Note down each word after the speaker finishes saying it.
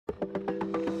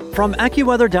From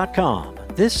AccuWeather.com,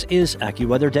 this is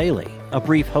AccuWeather Daily, a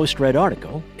brief host-read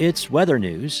article. It's weather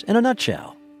news in a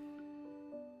nutshell.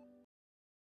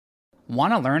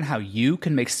 Want to learn how you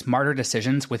can make smarter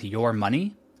decisions with your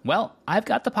money? Well, I've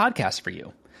got the podcast for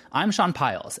you. I'm Sean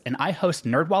Piles, and I host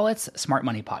NerdWallet's Smart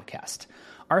Money Podcast.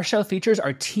 Our show features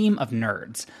our team of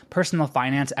nerds, personal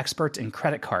finance experts in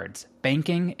credit cards,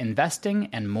 banking, investing,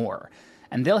 and more.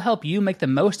 And they'll help you make the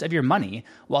most of your money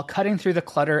while cutting through the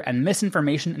clutter and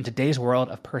misinformation in today's world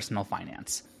of personal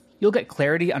finance. You'll get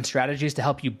clarity on strategies to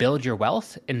help you build your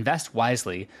wealth, invest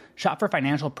wisely, shop for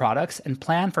financial products, and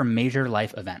plan for major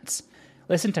life events.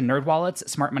 Listen to NerdWallet's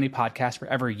Smart Money Podcast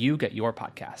wherever you get your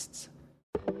podcasts.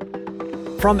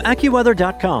 From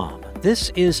AccuWeather.com, this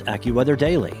is AccuWeather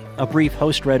Daily, a brief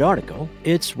host-read article.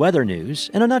 It's weather news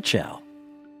in a nutshell.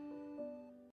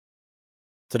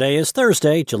 Today is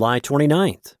Thursday, July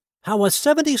 29th. How a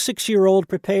 76-year-old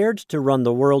prepared to run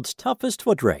the world's toughest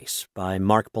foot race by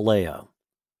Mark Palaio.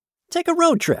 Take a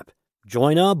road trip,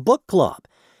 join a book club,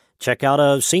 check out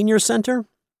a senior center,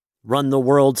 run the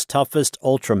world's toughest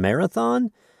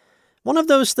ultramarathon. One of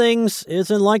those things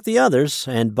isn't like the others,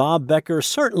 and Bob Becker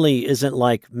certainly isn't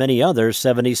like many other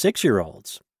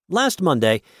 76-year-olds. Last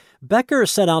Monday, Becker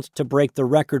set out to break the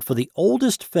record for the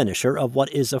oldest finisher of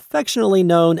what is affectionately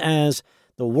known as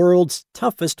the world's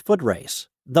toughest foot race,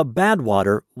 the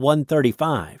Badwater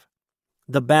 135.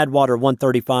 The Badwater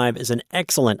 135 is an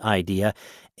excellent idea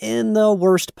in the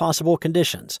worst possible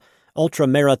conditions,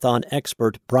 ultramarathon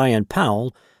expert Brian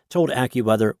Powell told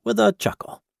AccuWeather with a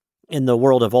chuckle. In the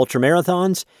world of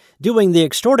ultramarathons, doing the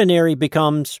extraordinary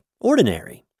becomes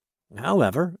ordinary.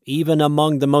 However, even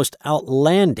among the most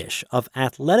outlandish of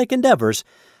athletic endeavors,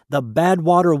 the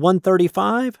Badwater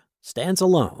 135 stands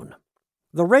alone.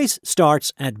 The race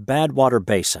starts at Badwater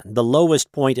Basin, the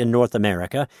lowest point in North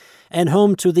America, and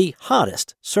home to the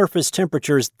hottest surface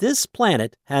temperatures this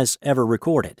planet has ever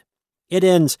recorded. It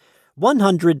ends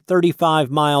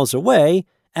 135 miles away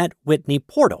at Whitney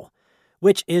Portal,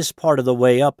 which is part of the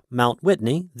way up Mount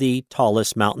Whitney, the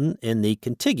tallest mountain in the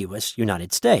contiguous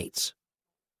United States.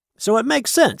 So it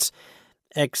makes sense,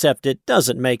 except it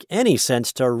doesn't make any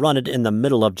sense to run it in the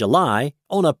middle of July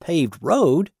on a paved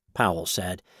road, Powell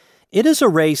said. It is a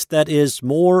race that is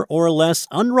more or less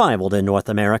unrivaled in North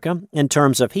America in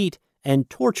terms of heat and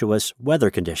tortuous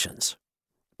weather conditions.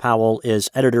 Powell is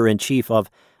editor-in-chief of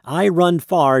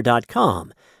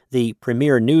iRunFar.com, the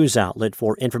premier news outlet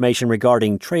for information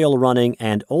regarding trail running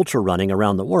and ultra running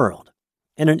around the world.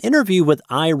 In an interview with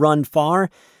iRunFar,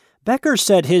 Becker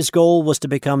said his goal was to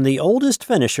become the oldest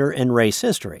finisher in race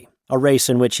history, a race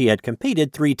in which he had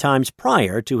competed 3 times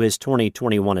prior to his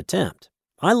 2021 attempt.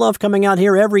 I love coming out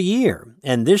here every year,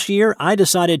 and this year I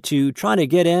decided to try to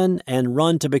get in and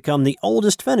run to become the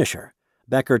oldest finisher,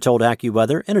 Becker told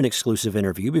AccuWeather in an exclusive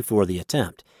interview before the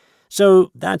attempt. So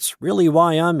that's really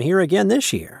why I'm here again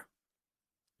this year.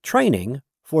 Training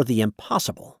for the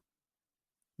impossible.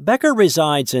 Becker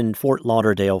resides in Fort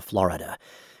Lauderdale, Florida,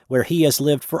 where he has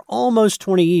lived for almost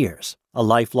 20 years. A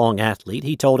lifelong athlete,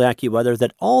 he told AccuWeather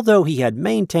that although he had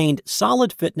maintained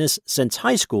solid fitness since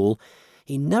high school,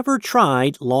 he never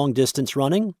tried long-distance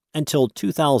running until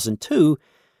 2002,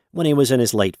 when he was in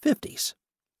his late 50s.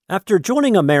 After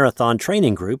joining a marathon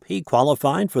training group, he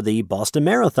qualified for the Boston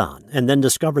Marathon and then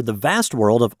discovered the vast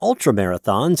world of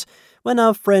ultramarathons when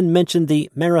a friend mentioned the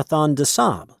Marathon des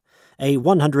Sables, a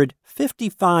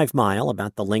 155-mile,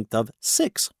 about the length of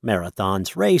 6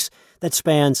 marathons race that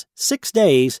spans 6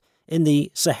 days in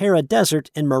the Sahara Desert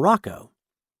in Morocco.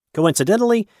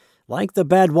 Coincidentally, like the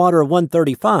Badwater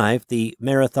 135, the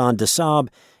Marathon des Sables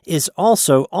is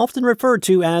also often referred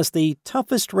to as the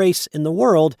toughest race in the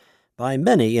world by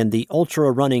many in the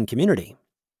ultra-running community.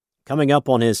 Coming up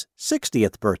on his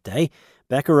 60th birthday,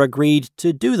 Becker agreed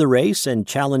to do the race and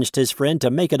challenged his friend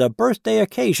to make it a birthday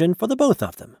occasion for the both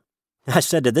of them. I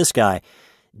said to this guy,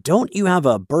 "Don't you have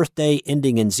a birthday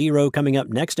ending in 0 coming up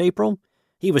next April?"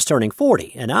 He was turning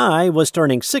 40, and I was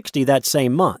turning 60 that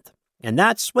same month. And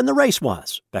that's when the race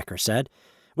was, Becker said.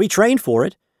 We trained for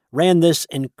it, ran this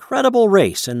incredible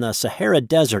race in the Sahara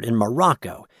Desert in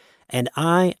Morocco, and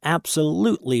I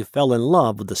absolutely fell in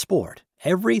love with the sport,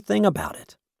 everything about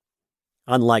it.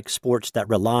 Unlike sports that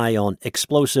rely on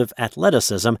explosive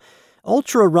athleticism,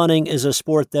 ultra running is a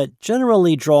sport that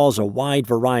generally draws a wide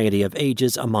variety of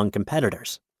ages among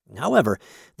competitors. However,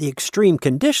 the extreme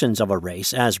conditions of a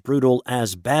race as brutal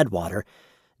as Badwater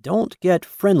don't get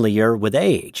friendlier with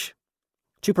age.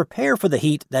 To prepare for the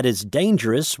heat that is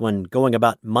dangerous when going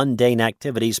about mundane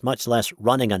activities, much less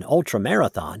running an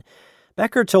ultramarathon,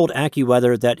 Becker told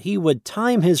AccuWeather that he would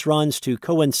time his runs to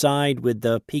coincide with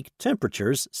the peak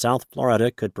temperatures South Florida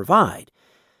could provide.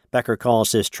 Becker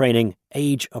calls his training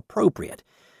age-appropriate,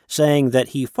 saying that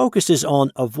he focuses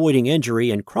on avoiding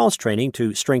injury and cross-training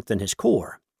to strengthen his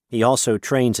core. He also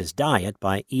trains his diet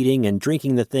by eating and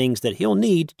drinking the things that he'll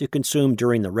need to consume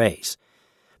during the race.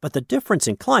 But the difference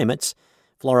in climates,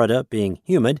 Florida being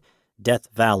humid, Death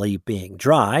Valley being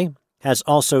dry, has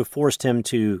also forced him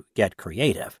to get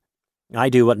creative. I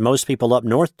do what most people up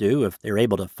north do if they're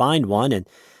able to find one, and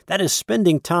that is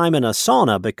spending time in a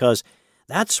sauna because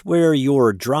that's where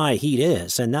your dry heat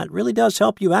is, and that really does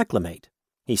help you acclimate,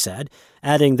 he said,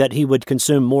 adding that he would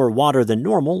consume more water than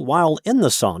normal while in the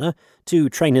sauna to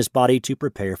train his body to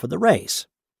prepare for the race.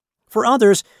 For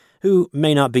others who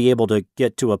may not be able to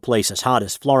get to a place as hot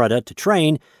as Florida to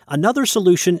train, another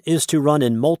solution is to run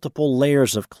in multiple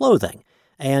layers of clothing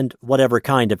and whatever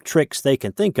kind of tricks they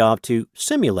can think of to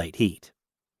simulate heat.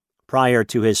 Prior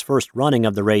to his first running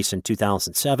of the race in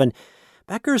 2007,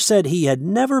 Becker said he had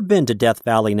never been to Death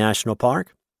Valley National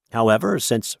Park. However,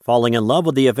 since falling in love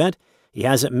with the event, he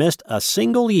hasn't missed a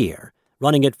single year,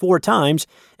 running it 4 times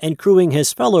and crewing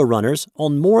his fellow runners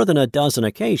on more than a dozen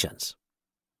occasions.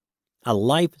 A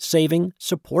life-saving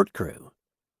support crew.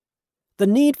 The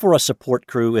need for a support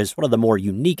crew is one of the more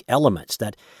unique elements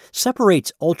that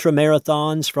separates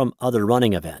ultramarathons from other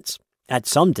running events. At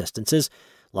some distances,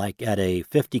 like at a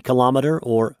 50-kilometer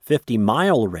or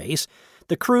 50-mile race,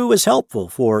 the crew is helpful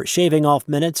for shaving off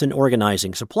minutes and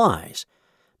organizing supplies.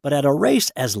 But at a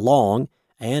race as long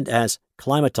and as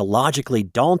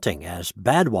climatologically daunting as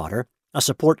Badwater, a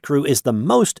support crew is the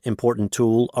most important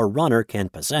tool a runner can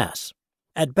possess.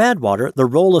 At Badwater, the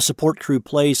role a support crew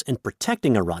plays in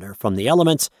protecting a runner from the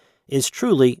elements is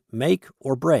truly make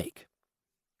or break.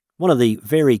 One of the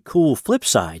very cool flip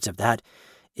sides of that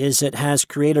is it has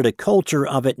created a culture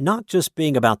of it not just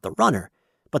being about the runner,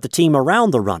 but the team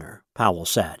around the runner, Powell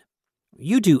said.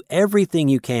 You do everything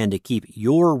you can to keep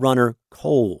your runner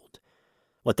cold.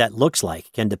 What that looks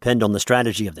like can depend on the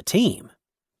strategy of the team.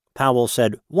 Powell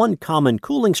said one common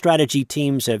cooling strategy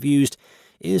teams have used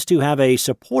is to have a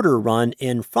supporter run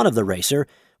in front of the racer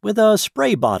with a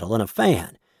spray bottle and a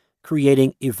fan,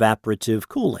 creating evaporative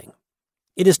cooling.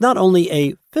 It is not only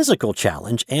a physical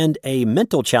challenge and a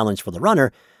mental challenge for the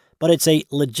runner, but it's a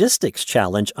logistics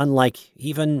challenge unlike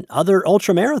even other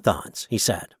ultramarathons, he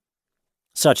said.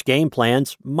 Such game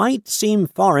plans might seem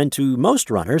foreign to most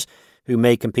runners who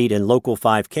may compete in local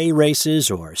 5K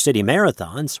races or city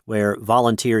marathons where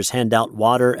volunteers hand out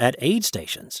water at aid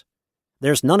stations.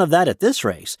 There's none of that at this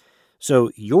race, so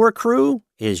your crew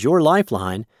is your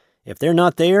lifeline. If they're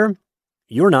not there,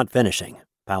 you're not finishing,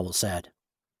 Powell said.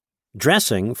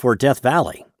 Dressing for Death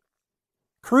Valley.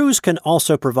 Crews can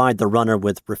also provide the runner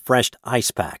with refreshed ice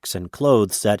packs and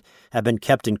clothes that have been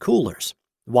kept in coolers.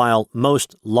 While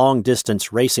most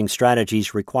long-distance racing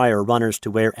strategies require runners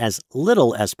to wear as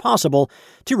little as possible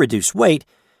to reduce weight,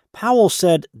 Powell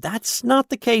said that's not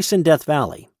the case in Death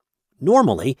Valley.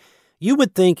 Normally, you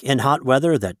would think in hot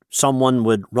weather that someone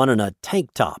would run in a tank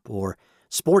top or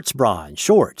sports bra and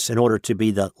shorts in order to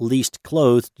be the least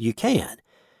clothed you can.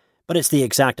 But it's the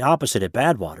exact opposite at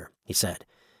Badwater, he said.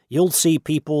 You'll see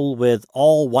people with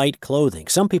all white clothing.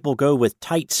 Some people go with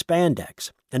tight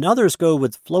spandex, and others go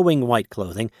with flowing white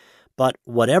clothing, but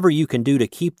whatever you can do to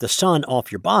keep the sun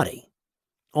off your body.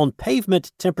 On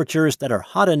pavement temperatures that are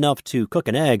hot enough to cook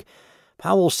an egg,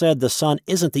 Powell said the sun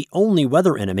isn't the only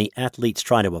weather enemy athletes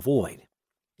try to avoid.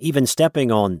 Even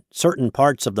stepping on certain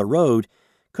parts of the road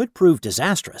could prove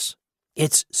disastrous.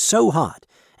 It's so hot,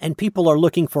 and people are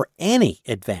looking for any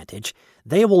advantage.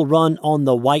 They will run on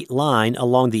the white line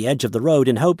along the edge of the road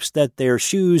in hopes that their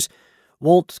shoes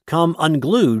won't come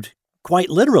unglued, quite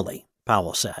literally,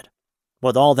 Powell said.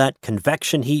 With all that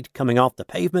convection heat coming off the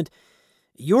pavement,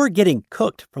 you're getting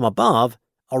cooked from above,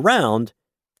 around,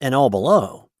 and all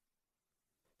below.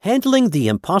 Handling the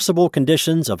impossible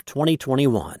conditions of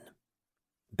 2021.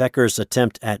 Becker's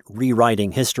attempt at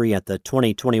rewriting history at the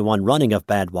 2021 running of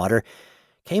Badwater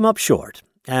came up short,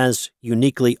 as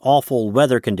uniquely awful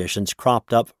weather conditions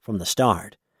cropped up from the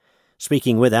start.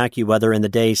 Speaking with AccuWeather in the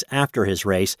days after his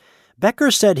race, Becker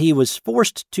said he was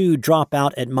forced to drop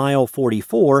out at mile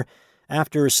 44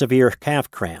 after severe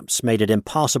calf cramps made it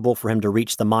impossible for him to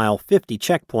reach the mile 50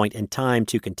 checkpoint in time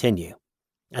to continue.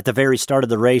 At the very start of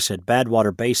the race at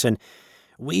Badwater Basin,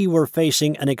 we were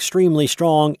facing an extremely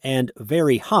strong and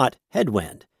very hot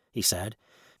headwind, he said.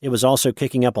 It was also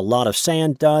kicking up a lot of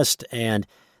sand dust, and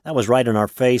that was right in our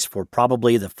face for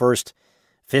probably the first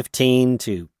 15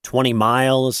 to 20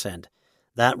 miles, and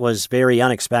that was very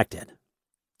unexpected.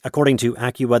 According to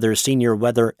AccuWeather's senior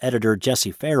weather editor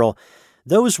Jesse Farrell,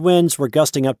 those winds were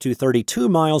gusting up to 32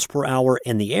 miles per hour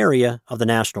in the area of the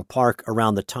national park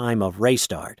around the time of race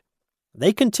start.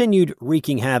 They continued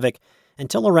wreaking havoc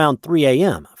until around 3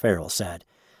 a.m., Farrell said,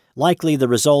 likely the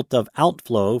result of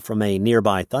outflow from a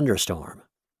nearby thunderstorm.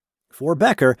 For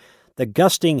Becker, the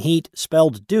gusting heat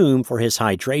spelled doom for his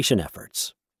hydration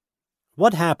efforts.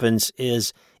 What happens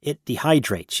is it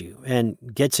dehydrates you and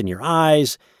gets in your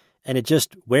eyes, and it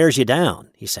just wears you down,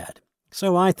 he said.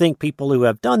 So I think people who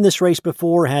have done this race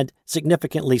before had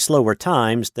significantly slower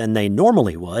times than they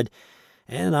normally would,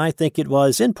 and I think it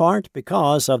was in part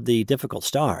because of the difficult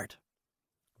start.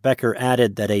 Becker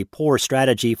added that a poor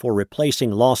strategy for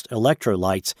replacing lost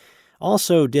electrolytes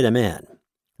also did him in.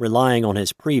 Relying on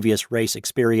his previous race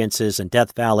experiences in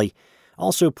Death Valley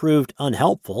also proved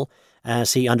unhelpful,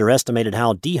 as he underestimated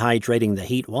how dehydrating the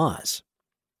heat was.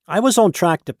 I was on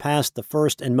track to pass the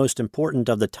first and most important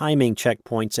of the timing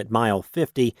checkpoints at mile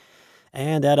 50,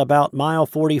 and at about mile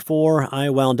 44, I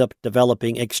wound up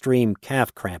developing extreme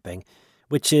calf cramping,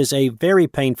 which is a very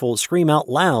painful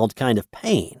scream-out-loud kind of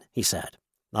pain, he said.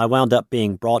 I wound up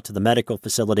being brought to the medical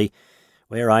facility,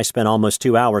 where I spent almost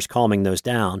 2 hours calming those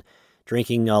down,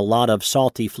 drinking a lot of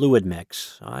salty fluid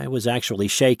mix. I was actually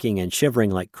shaking and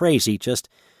shivering like crazy, just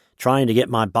trying to get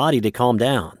my body to calm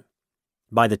down.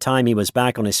 By the time he was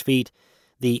back on his feet,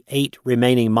 the 8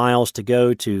 remaining miles to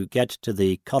go to get to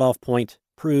the cutoff point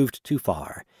proved too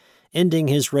far, ending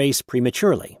his race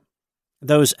prematurely.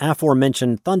 Those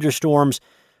aforementioned thunderstorms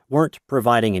weren't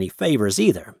providing any favors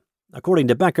either. According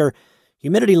to Becker,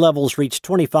 humidity levels reached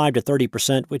 25 to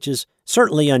 30%, which is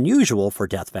certainly unusual for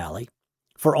Death Valley.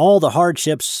 For all the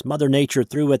hardships Mother Nature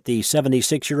threw at the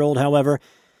 76-year-old, however,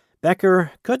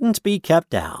 Becker couldn't be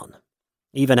kept down.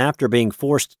 Even after being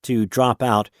forced to drop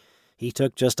out, he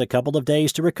took just a couple of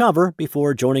days to recover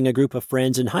before joining a group of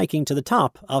friends and hiking to the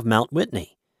top of Mount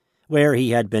Whitney, where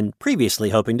he had been previously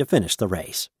hoping to finish the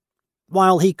race.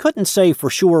 While he couldn't say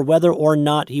for sure whether or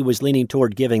not he was leaning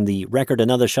toward giving the record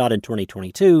another shot in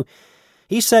 2022,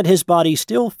 he said his body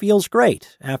still feels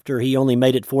great after he only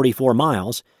made it 44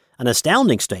 miles, an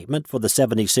astounding statement for the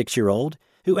 76-year-old,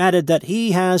 who added that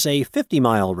he has a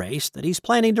 50-mile race that he's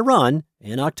planning to run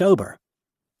in October.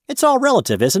 It's all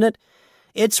relative, isn't it?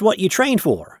 It's what you train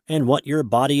for and what your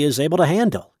body is able to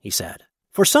handle, he said.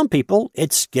 For some people,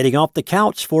 it's getting off the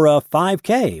couch for a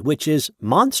 5K, which is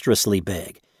monstrously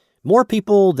big. More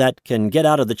people that can get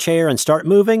out of the chair and start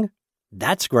moving,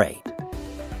 that's great.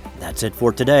 That's it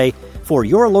for today. For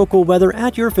your local weather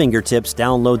at your fingertips,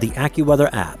 download the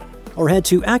AccuWeather app or head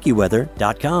to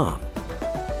AccuWeather.com.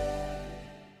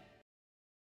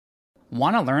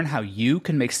 Want to learn how you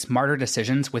can make smarter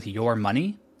decisions with your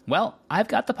money? Well, I've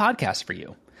got the podcast for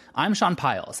you. I'm Sean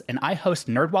Piles, and I host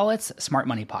NerdWallet's Smart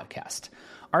Money Podcast.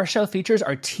 Our show features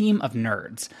our team of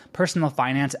nerds, personal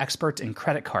finance experts in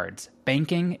credit cards,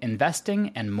 banking,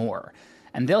 investing, and more.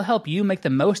 And they'll help you make the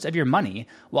most of your money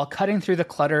while cutting through the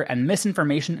clutter and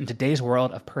misinformation in today's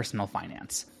world of personal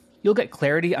finance. You'll get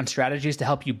clarity on strategies to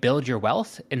help you build your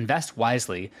wealth, invest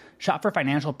wisely, shop for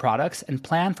financial products, and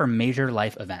plan for major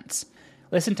life events.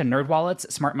 Listen to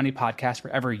NerdWallet's Smart Money Podcast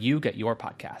wherever you get your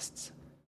podcasts.